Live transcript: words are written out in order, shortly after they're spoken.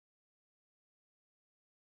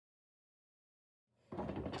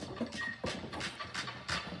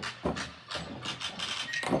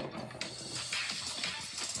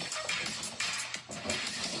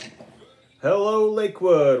Hello,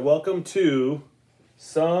 Lakewood. Welcome to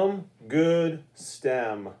Some Good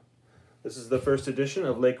STEM. This is the first edition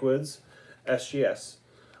of Lakewood's SGS.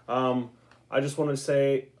 I just want to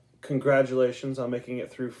say congratulations on making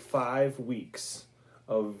it through 5 weeks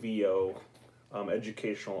of VO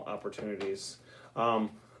educational opportunities.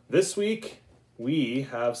 This week, we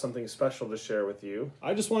have something special to share with you.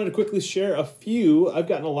 I just wanted to quickly share a few. I've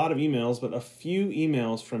gotten a lot of emails, but a few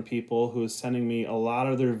emails from people who are sending me a lot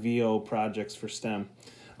of their VO projects for STEM.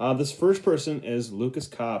 This first person is Lucas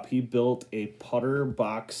Kopp. He built a putter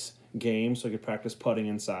box game so he could practice putting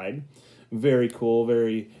inside. Very cool,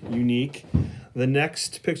 very unique. The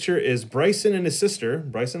next picture is Bryson and his sister,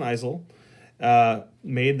 Bryson Eisel,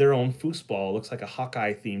 made their own foosball. Looks like a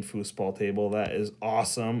Hawkeye-themed foosball table. That is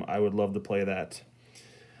awesome. I would love to play that.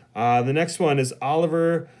 The next one is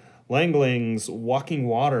Oliver Langling's Walking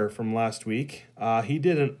Water from last week. He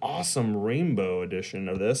did an awesome rainbow edition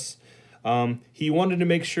of this. He wanted to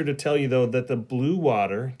make sure to tell you, though, that the blue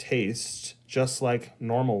water tastes just like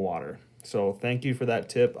normal water. So thank you for that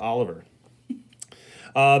tip, Oliver.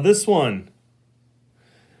 This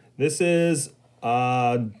is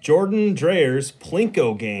Jordan Dreyer's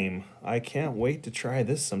Plinko game. I can't wait to try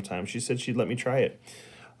this sometime. She said she'd let me try it.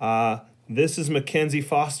 This is Mackenzie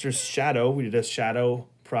Foster's Shadow. We did a shadow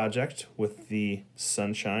project with the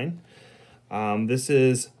sunshine. This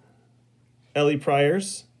is Ellie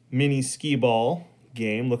Pryor's mini skee ball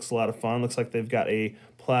game. Looks a lot of fun. Looks like they've got a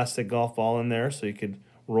plastic golf ball in there so you could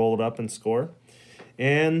roll it up and score.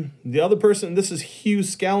 And the other person, this is Hugh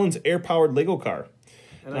Scallan's air-powered Lego car.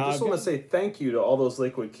 And I just want to say thank you to all those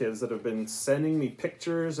Lakewood kids that have been sending me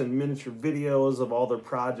pictures and miniature videos of all their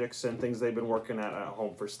projects and things they've been working at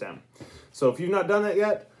home for STEM. So if you've not done that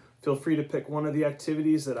yet, feel free to pick one of the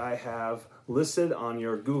activities that I have listed on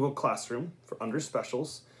your Google Classroom under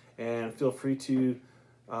specials, and feel free to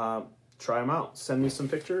try them out. Send me some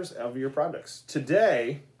pictures of your projects.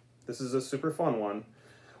 Today, this is a super fun one.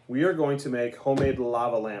 We are going to make homemade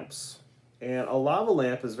lava lamps. And a lava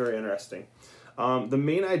lamp is very interesting. The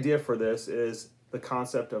main idea for this is the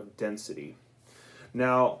concept of density.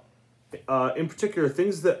 Now, in particular,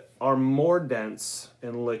 things that are more dense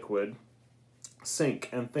in liquid sink,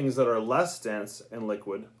 and things that are less dense in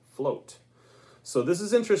liquid float. So this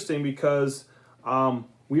is interesting because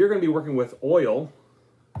we are going to be working with oil,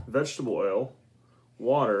 vegetable oil,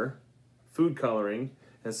 water, food coloring,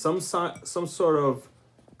 and some sort of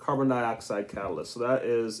carbon dioxide catalyst. So that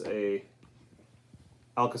is a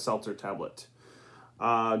Alka-Seltzer tablet.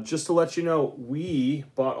 Just to let you know, we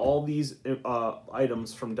bought all these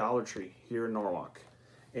items from Dollar Tree here in Norwalk.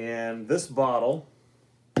 And this bottle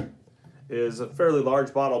is a fairly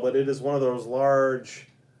large bottle, but it is one of those large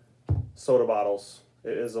soda bottles.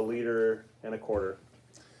 It is 1.25 liters.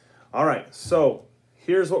 All right, so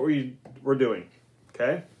here's what we're doing,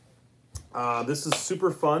 okay? This is super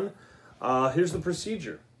fun. Here's the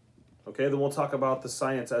procedure, okay? Then we'll talk about the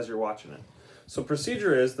science as you're watching it. So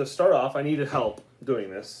procedure is, to start off, I needed help doing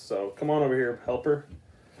this. So come on over here, helper.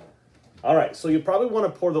 All right, so you probably want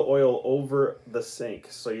to pour the oil over the sink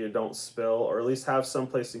so you don't spill, or at least have some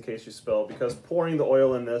place in case you spill, because pouring the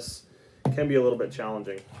oil in this can be a little bit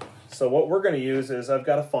challenging. So what we're going to use is, I've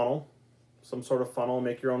got a funnel, some sort of funnel,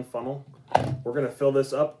 make your own funnel. We're going to fill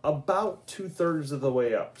this up about 2/3 of the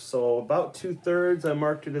way up. So about 2/3, I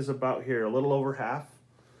marked it as about here, a little over half.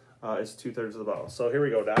 Is 2/3 of the bottle. So here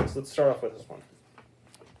we go, Dax. Let's start off with this one.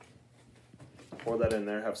 Pour that in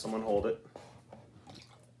there. Have someone hold it.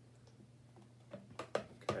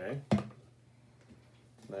 Okay.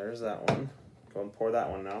 There's that one. Go and pour that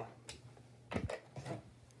one now.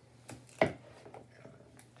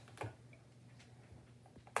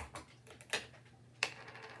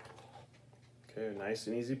 Okay, nice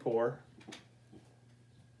and easy pour.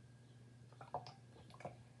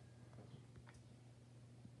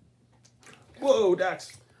 Whoa,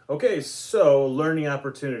 Dax. Okay, so learning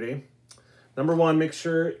opportunity. Number one, make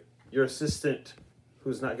sure your assistant,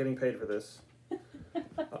 who's not getting paid for this,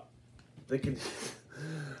 they can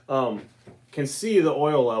see the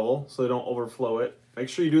oil level so they don't overflow it. Make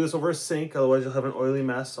sure you do this over a sink, otherwise you'll have an oily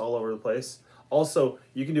mess all over the place. Also,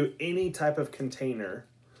 you can do any type of container.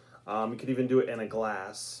 You could even do it in a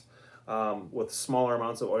glass with smaller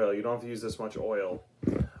amounts of oil. You don't have to use this much oil.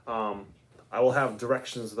 I will have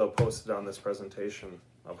directions, though, posted on this presentation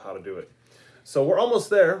of how to do it. So we're almost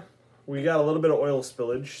there. We got a little bit of oil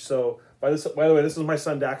spillage. So by the way, this is my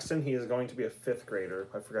son Daxton. He is going to be a 5th grader.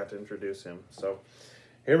 I forgot to introduce him. So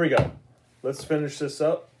here we go. Let's finish this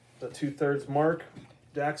up. The 2/3 mark.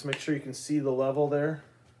 Dax, make sure you can see the level there.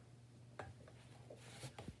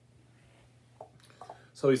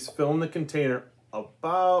 So he's filling the container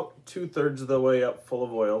about 2/3 of the way up full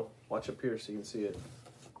of oil. Watch up here so you can see it.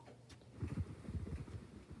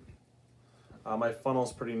 My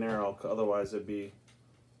funnel's pretty narrow, otherwise it'd be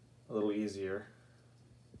a little easier.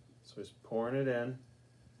 So he's pouring it in.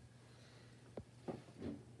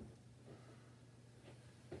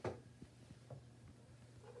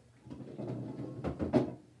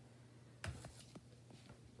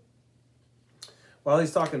 While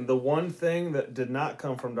he's talking, the one thing that did not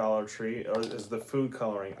come from Dollar Tree is the food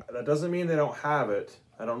coloring. That doesn't mean they don't have it.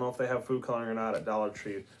 I don't know if they have food coloring or not at Dollar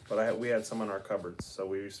Tree, but we had some in our cupboards, so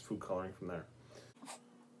we used food coloring from there.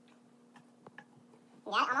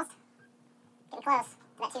 You got it, almost? Getting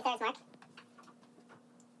close to that 2/3 mark.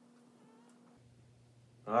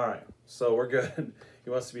 All right, so we're good. He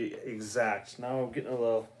wants to be exact. Now I'm getting a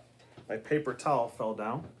little, my paper towel fell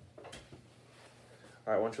down.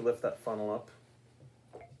 All right, why don't you lift that funnel up?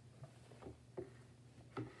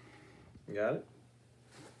 You got it?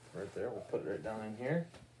 Right there, we'll put it right down in here.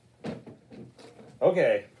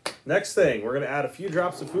 Okay, next thing, we're gonna add a few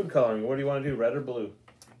drops of food coloring. What do you wanna do, red or blue?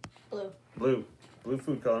 Blue. Blue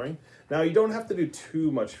food coloring. Now you don't have to do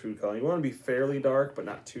too much food coloring. You wanna be fairly dark, but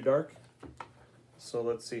not too dark. So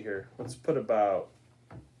let's see here. Let's put about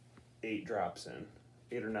 8 drops in,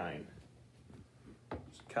 8 or 9.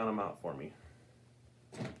 Just count them out for me.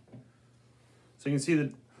 So you can see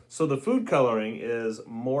that, so the food coloring is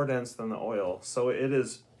more dense than the oil. So it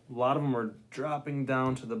is, a lot of them are dropping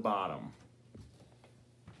down to the bottom.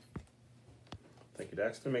 Thank you,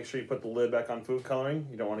 Dexter. Make sure you put the lid back on food coloring.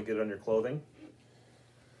 You don't want to get it on your clothing.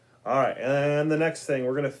 All right, and the next thing,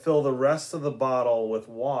 we're gonna fill the rest of the bottle with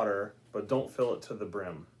water, but don't fill it to the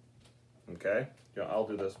brim, okay? Yeah, I'll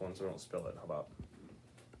do this one so don't spill it, how about?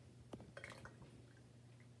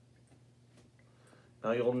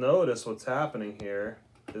 Now you'll notice what's happening here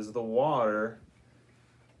is the water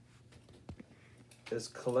is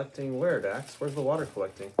collecting where, Dax? Where's the water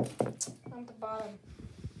collecting? On the bottom.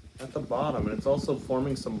 At the bottom, and it's also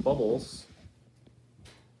forming some bubbles.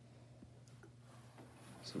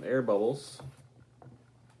 Some air bubbles.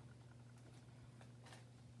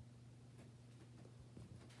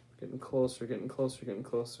 Getting closer, getting closer, getting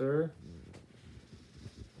closer.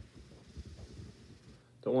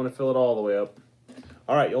 Don't want to fill it all the way up.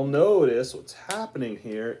 All right, you'll notice what's happening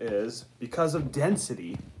here is because of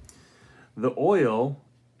density, the oil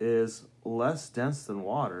is less dense than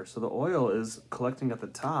water. So the oil is collecting at the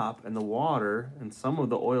top and the water and some of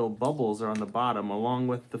the oil bubbles are on the bottom along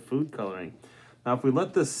with the food coloring. Now, if we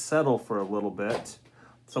let this settle for a little bit,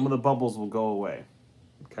 some of the bubbles will go away.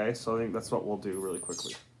 Okay, so I think that's what we'll do really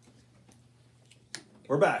quickly.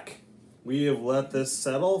 We're back. We have let this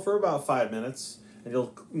settle for about 5 minutes, and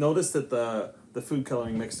you'll notice that the food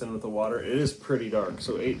coloring mixed in with the water, it is pretty dark,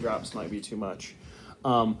 so 8 drops might be too much.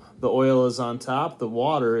 The oil is on top, the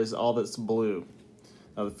water is all that's blue.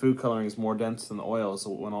 Now the food coloring is more dense than the oil,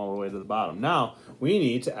 so it went all the way to the bottom. Now, we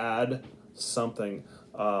need to add something.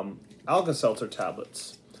 Alka-Seltzer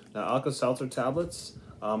tablets. Now, Alka-Seltzer tablets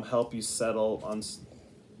help you settle on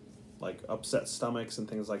like upset stomachs and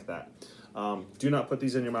things like that. Do not put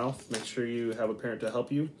these in your mouth. Make sure you have a parent to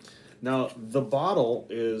help you. Now, the bottle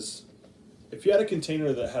is, if you had a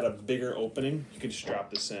container that had a bigger opening, you could just drop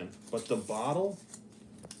this in. But the bottle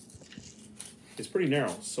is pretty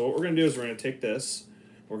narrow. So what we're going to do is we're going to take this,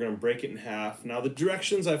 we're going to break it in half. Now, the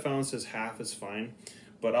directions I found says half is fine,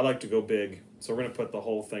 but I like to go big. So we're going to put the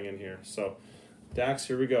whole thing in here. So, Dax,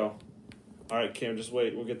 here we go. All right, Cam, just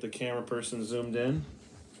wait. We'll get the camera person zoomed in.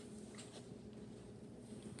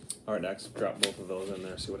 All right, Dax, drop both of those in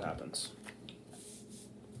there, see what happens.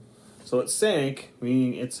 So it sank,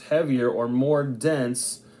 meaning it's heavier or more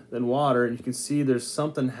dense than water, and you can see there's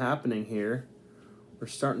something happening here. We're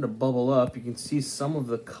starting to bubble up. You can see some of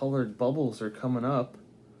the colored bubbles are coming up,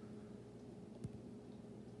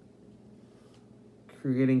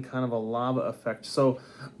 creating kind of a lava effect. So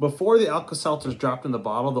before the Alka-Seltzers dropped in the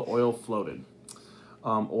bottle, the oil floated.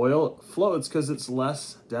 Oil floats because it's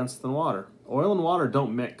less dense than water. Oil and water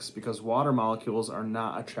don't mix because water molecules are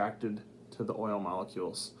not attracted to the oil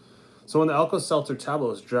molecules. So when the Alka-Seltzer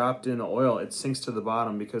tablet is dropped in the oil, it sinks to the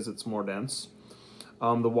bottom because it's more dense.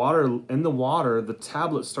 In the water, the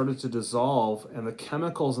tablet started to dissolve, and the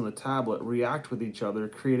chemicals in the tablet react with each other,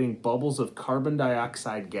 creating bubbles of carbon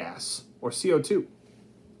dioxide gas, or CO2.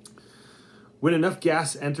 When enough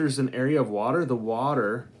gas enters an area of water, the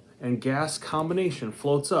water and gas combination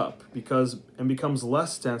floats up and becomes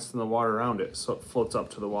less dense than the water around it, so it floats up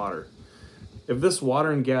to the water. If this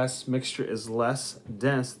water and gas mixture is less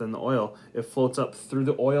dense than the oil, it floats up through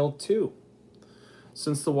the oil too.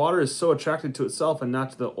 Since the water is so attracted to itself and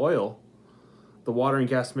not to the oil, the water and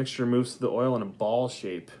gas mixture moves through the oil in a ball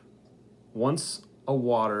shape. Once a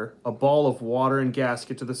ball of water and gas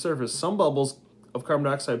get to the surface, some bubbles of carbon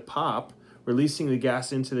dioxide pop, releasing the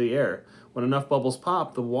gas into the air. When enough bubbles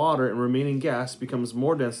pop, the water and remaining gas becomes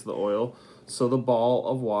more dense than the oil, so the ball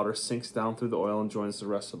of water sinks down through the oil and joins the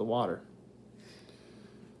rest of the water.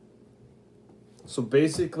 So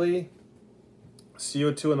basically,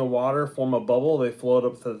 CO2 and the water form a bubble. They float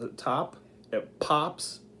up to the top. It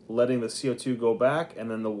pops, letting the CO2 go back, and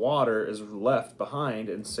then the water is left behind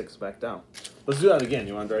and sinks back down. Let's do that again.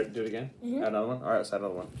 You want to do it again? Mm-hmm. Add another one? All right, let's add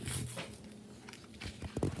another one.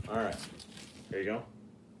 All right. There you go.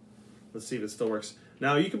 Let's see if it still works.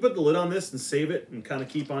 Now, you can put the lid on this and save it and kind of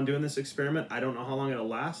keep on doing this experiment. I don't know how long it'll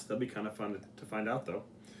last. That'll be kind of fun to find out, though.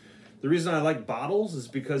 The reason I like bottles is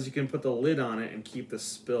because you can put the lid on it and keep the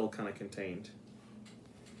spill kind of contained.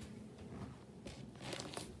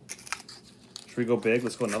 Should we go big?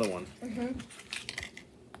 Let's go another one. Mm-hmm.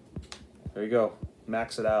 There you go.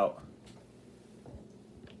 Max it out.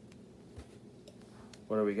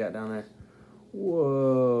 What do we got down there?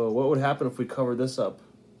 Whoa. What would happen if we covered this up?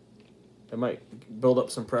 It might build up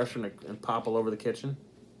some pressure and pop all over the kitchen.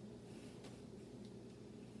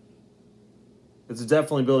 It's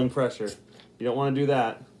definitely building pressure. You don't want to do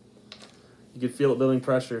that. You can feel it building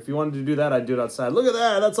pressure. If you wanted to do that, I'd do it outside. Look at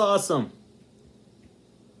that. That's awesome.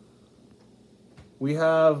 We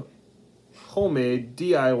have homemade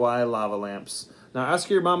DIY lava lamps. Now ask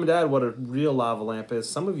your mom and dad what a real lava lamp is.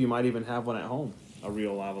 Some of you might even have one at home, a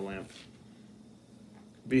real lava lamp.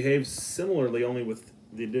 Behaves similarly, only with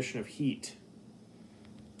the addition of heat.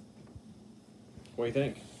 What do you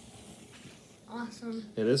think? Awesome.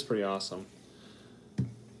 It is pretty awesome.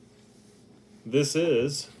 This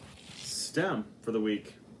is STEM for the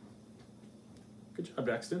week. Good job,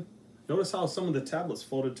 Daxton. Notice how some of the tablets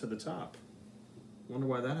folded to the top. Wonder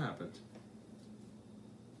why that happened.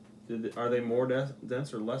 Are they more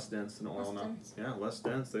dense or less dense than oil now? Dense. Yeah, less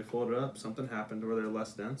dense. They floated up. Something happened where they're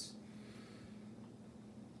less dense.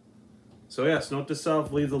 So yes, note to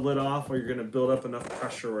self, leave the lid off or you're going to build up enough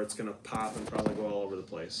pressure where it's going to pop and probably go all over the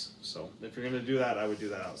place. So if you're going to do that, I would do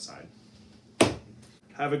that outside.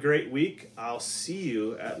 Have a great week. I'll see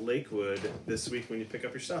you at Lakewood this week when you pick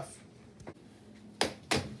up your stuff.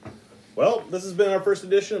 Well, this has been our first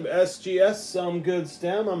edition of SGS Some Good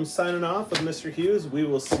STEM. I'm signing off with Mr. Hughes. We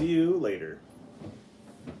will see you later.